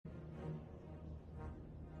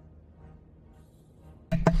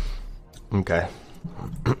Okay.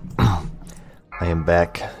 I am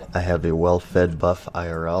back. I have a well-fed buff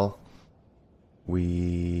IRL.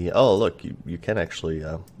 Oh, look, you can actually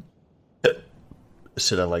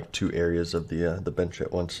sit on like two areas of the bench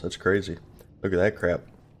at once. That's crazy. Look at that crap.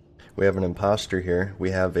 We have an imposter here.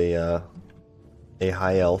 We have a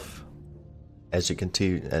high elf. As you can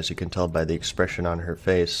tell by the expression on her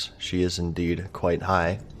face, she is indeed quite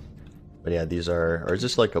high. But yeah, these are, or is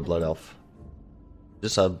this like a blood elf?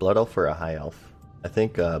 Is this a blood elf or a high elf? I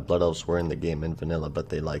think blood elves were in the game in vanilla, but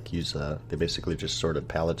they like they basically just sort of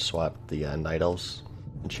palette swapped the night elves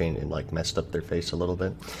and like messed up their face a little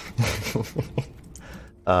bit.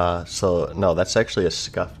 So no, that's actually a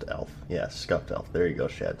scuffed elf. Yeah, scuffed elf. There you go,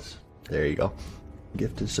 Shads. There you go.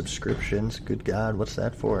 Gifted subscriptions. Good God, what's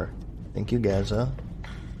that for? Thank you, Gaza.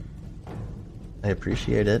 I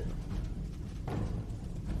appreciate it.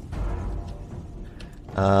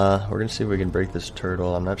 We're gonna see if we can break this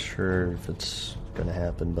turtle. I'm not sure if it's gonna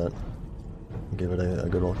happen, but give it a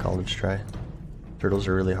good old college try. Turtles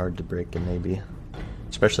are really hard to break in AB,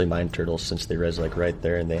 especially mine turtles, since they res like right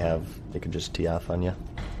there and they can just tee off on you.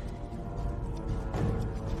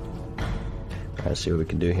 Let's see what we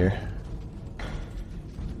can do here.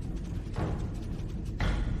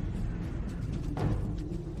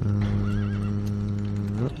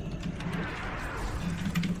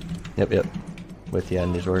 Yep. With you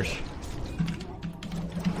on these ores.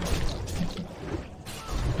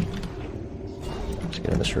 Let's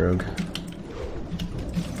get on this rogue.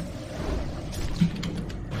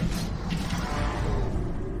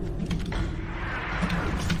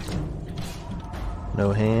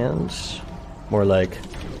 No hands. More like,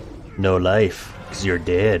 no life, because you're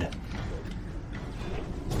dead.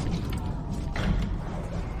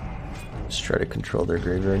 Let's try to control their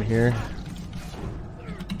graveyard here.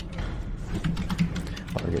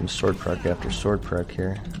 Oh, we're getting sword proc after sword proc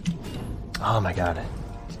here. Oh my god.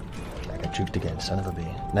 I got juked again, son of a bee.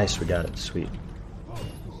 Nice, we got it. Sweet.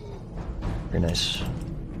 Very nice.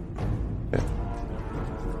 Okay.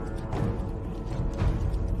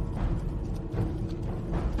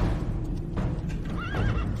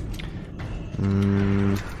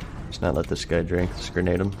 Let's not let this guy drink. Let's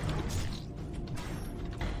grenade him.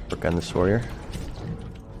 Work on this warrior.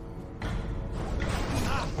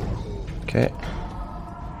 Okay.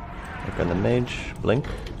 Work on the mage. Blink.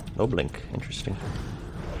 No blink. Interesting.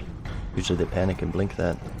 Usually they panic and blink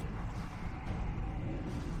that.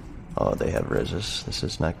 Oh, they have reses. This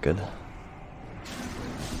is not good.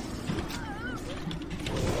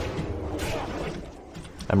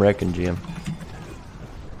 I'm wrecking GM.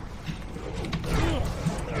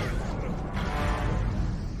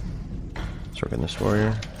 Let's work on this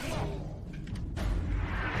warrior.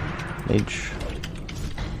 Mage.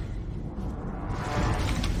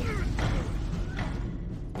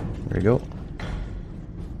 There we go.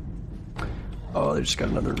 Oh, they just got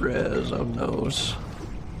another res. Oh, noes.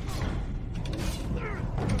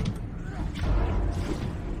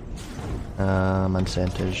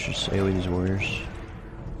 Monsanto's just AoE these warriors.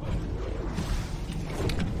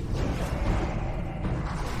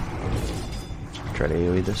 Try to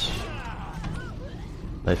AoE this.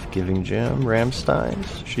 Life-giving gem,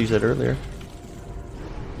 Ramsteins. She used that earlier.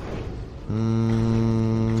 Do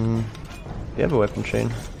you have a weapon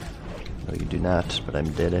chain? No, you do not, but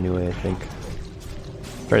I'm dead anyway, I think.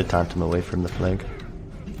 Try to taunt him away from the flag.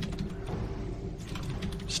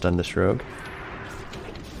 Stun this rogue.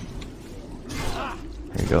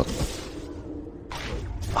 There you go.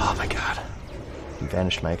 Oh my god. He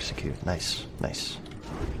vanished my execute. Nice, nice.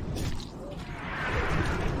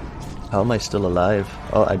 How am I still alive?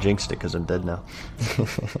 Oh, I jinxed it because I'm dead now.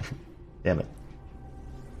 Damn it.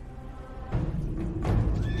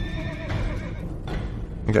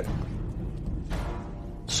 Okay.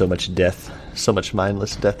 So much death. So much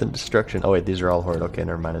mindless death and destruction. Oh wait, these are all horde. Okay,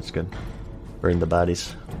 never mind, it's good. Burn the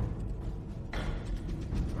bodies.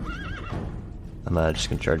 I'm just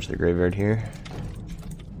gonna charge the graveyard here.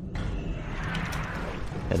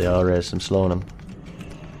 Yeah, they all res. I'm slowing them.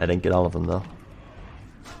 I didn't get all of them though.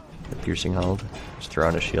 The piercing hold. Just throw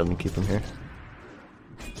on a shield and keep them here.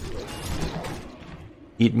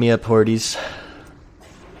 Eat me up, hordes.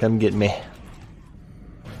 Come get me.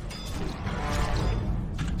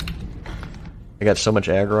 I got so much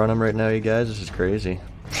aggro on him right now, you guys. This is crazy.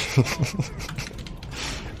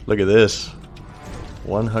 Look at this.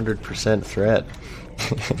 100% threat.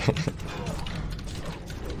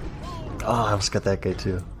 Oh, I almost got that guy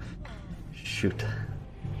too. Shoot.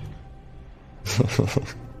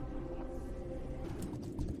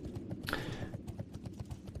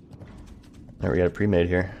 Alright, we got a pre-made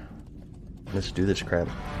here. Let's do this crap.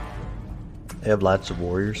 They have lots of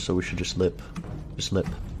warriors, so we should just lip. Just lip.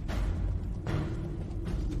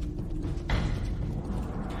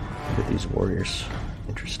 Look at these warriors.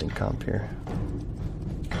 Interesting comp here.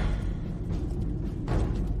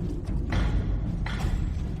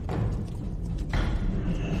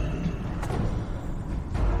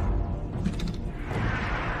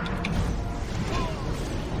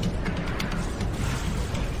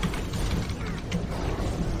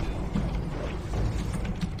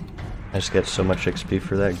 I just got so much XP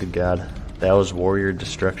for that, good god. That was warrior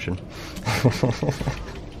destruction.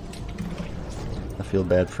 I feel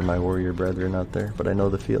bad for my warrior brethren out there, but I know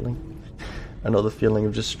the feeling. I know the feeling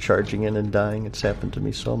of just charging in and dying. It's happened to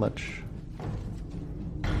me so much.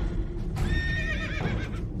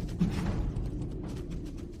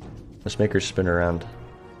 Let's make her spin around.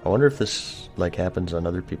 I wonder if this like happens on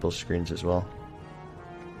other people's screens as well.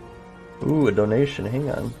 Ooh, a donation,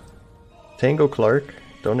 hang on. Tango Clark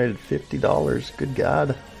donated $50. Good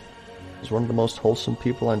god. He's one of the most wholesome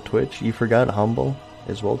people on Twitch. You forgot humble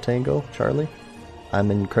as well, Tango, Charlie?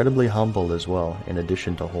 I'm incredibly humble as well, in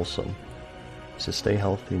addition to wholesome. So stay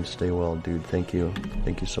healthy and stay well, dude. Thank you.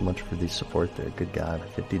 Thank you so much for the support there. Good god.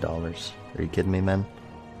 $50. Are you kidding me, man?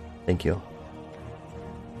 Thank you.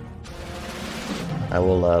 I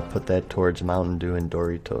will put that towards Mountain Dew and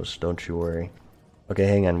Doritos, don't you worry. Okay,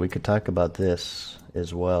 hang on. We could talk about this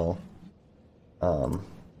as well.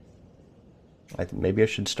 Maybe I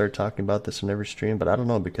should start talking about this in every stream, but I don't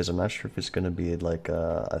know because I'm not sure if it's going to be like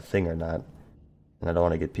a thing or not. And I don't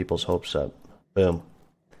want to get people's hopes up. Boom.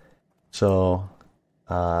 So,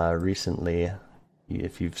 recently,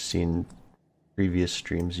 if you've seen previous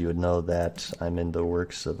streams, you would know that I'm in the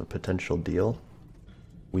works of a potential deal.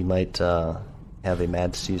 We might have a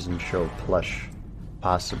MadSeasonShow plush,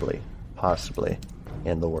 possibly,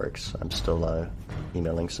 in the works. I'm still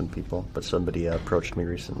emailing some people, but somebody approached me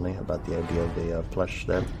recently about the idea of a plush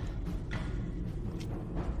that,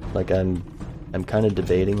 like, I'm kind of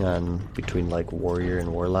debating on between like Warrior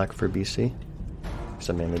and Warlock for BC, because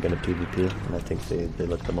I'm mainly going to PvP, and I think they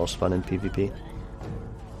look the most fun in PvP.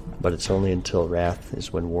 But it's only until Wrath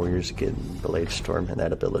is when Warriors get Blade Storm, and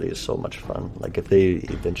that ability is so much fun. Like, if they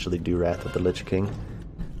eventually do Wrath of the Lich King,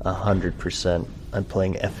 100% I'm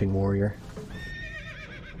playing effing Warrior.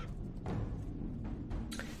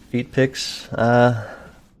 Feet picks?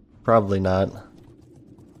 Probably not.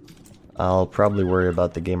 I'll probably worry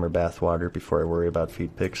about the gamer bathwater before I worry about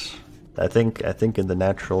feet picks. I think in the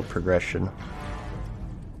natural progression,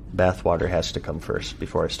 bathwater has to come first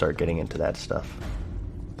before I start getting into that stuff.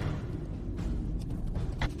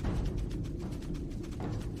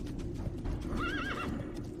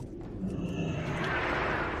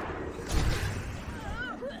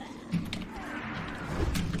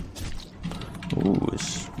 Ooh,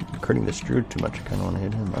 is critting this druid too much. I kind of want to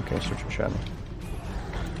hit him. Okay, search and shot me.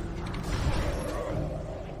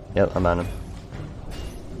 Yep, I'm on him.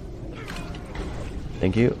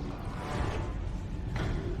 Thank you.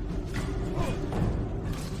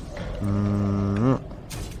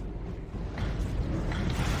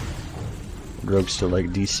 Rogue's still like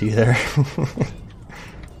DC there.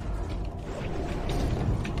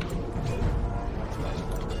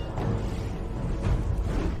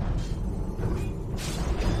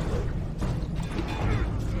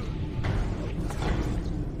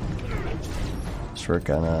 Let's work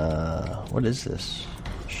on what is this?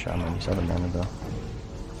 Shaman, he's out of mana though.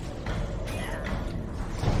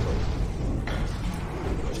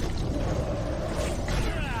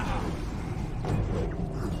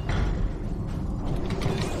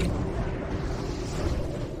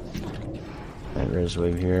 Res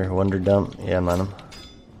wave here. Wonder Dump. Yeah, I'm on him.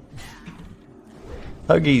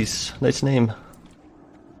 Huggies. Nice name.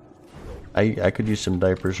 I could use some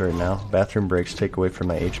diapers right now. Bathroom breaks take away from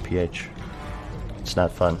my HPH. It's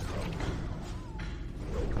not fun.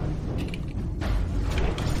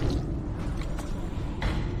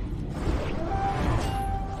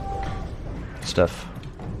 Stuff.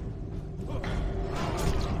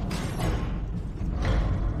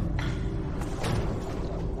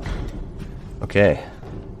 Okay.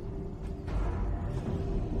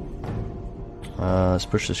 Let's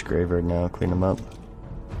push this graveyard now, clean them up.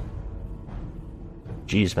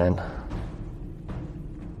 Jeez, man.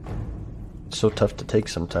 It's so tough to take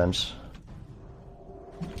sometimes.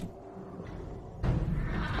 I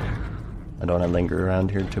don't want to linger around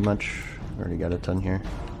here too much. Already got a ton here.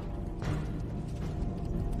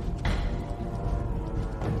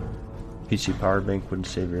 PC power bank wouldn't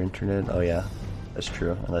save your internet. Oh yeah, that's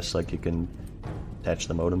true. Unless like you can attach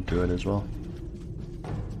the modem to it as well.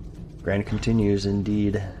 Grind continues,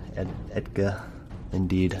 indeed. Edgar,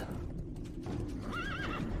 indeed.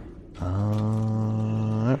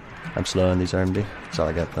 I'm slow on these RMD. That's all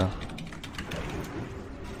I got though.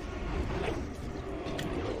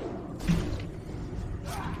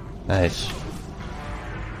 Nice.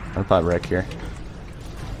 I'll pop wreck here.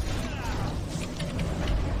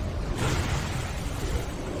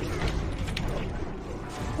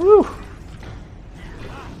 Woo!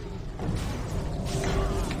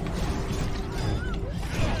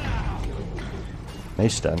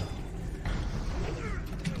 Nice stun.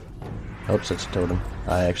 Oops, that's a totem.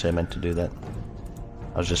 I meant to do that.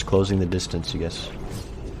 I was just closing the distance, you guess.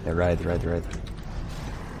 Yeah, ride.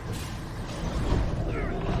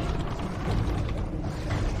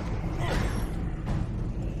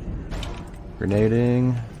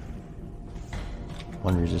 Grenading.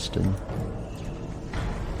 One resisted.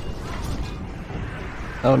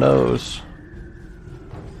 Oh noes.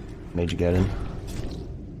 Mage get in.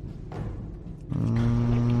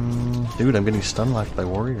 Dude, I'm getting stun locked by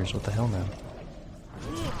warriors. What the hell, man?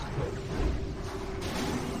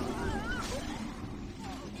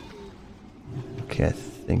 Okay, I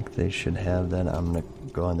think they should have that. I'm gonna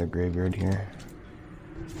go on their graveyard here.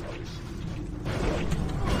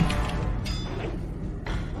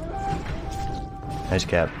 Nice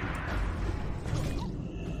cap.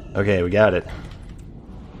 Okay, we got it.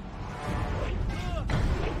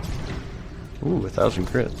 Ooh, 1,000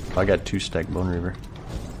 crit. I got 2 stack Bone Reaver.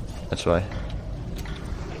 That's why.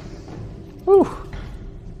 Woo!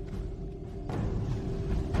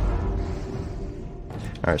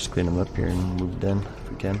 Alright, let's clean them up here and move it in if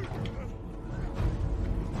we can.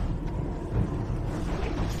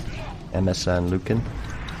 MSN Lucan.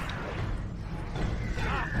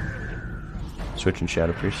 Switching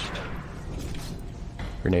Shadow Priest.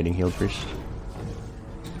 Grenading Heal Priest.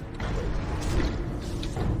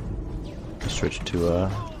 Switch to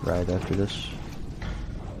Ride after this.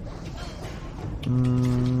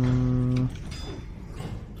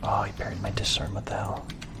 Oh, he buried my disarm, what the hell?